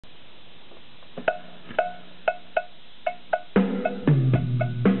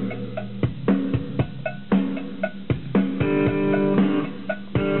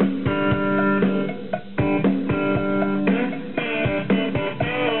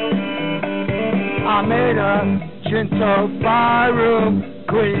I made a gentle room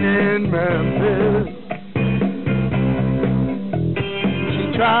queen in Memphis. She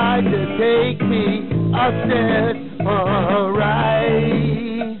tried to take me upstairs for a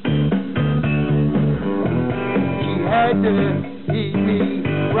ride. She had to eat me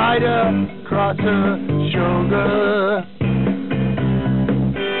right across her shoulder.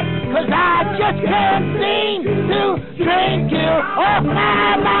 'Cause I just can't seem to drink you off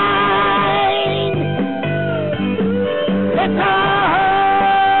my mind. It's all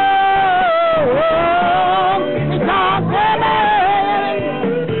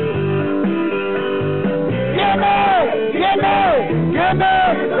women. Gimme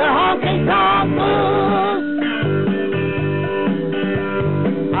the Honky Tonk blues.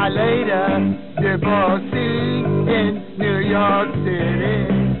 I later divorcee in New York City.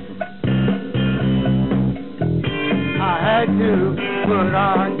 I had to put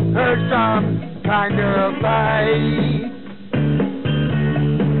on her some kind of fight.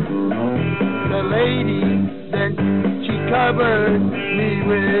 The lady, then she covered me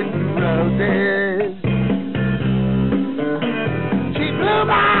with roses. She blew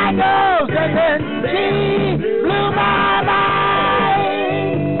my nose and then she blew my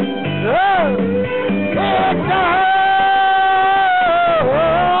mind. Oh, it's a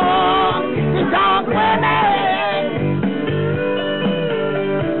honky tonk women.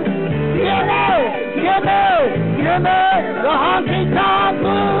 Gimme the honky tonk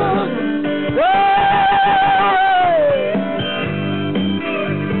blues.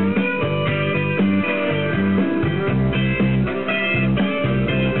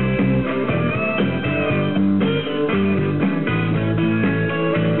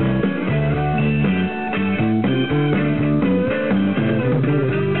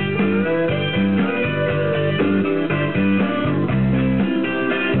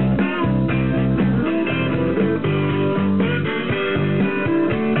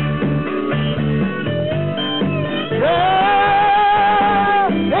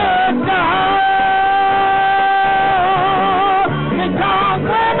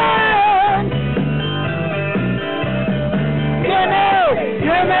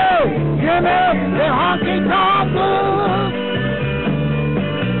 The honky tonk blues.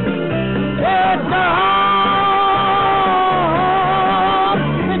 It's the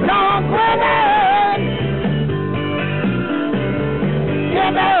honky tonk women.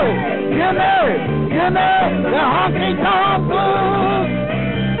 Gimme the honky tonk.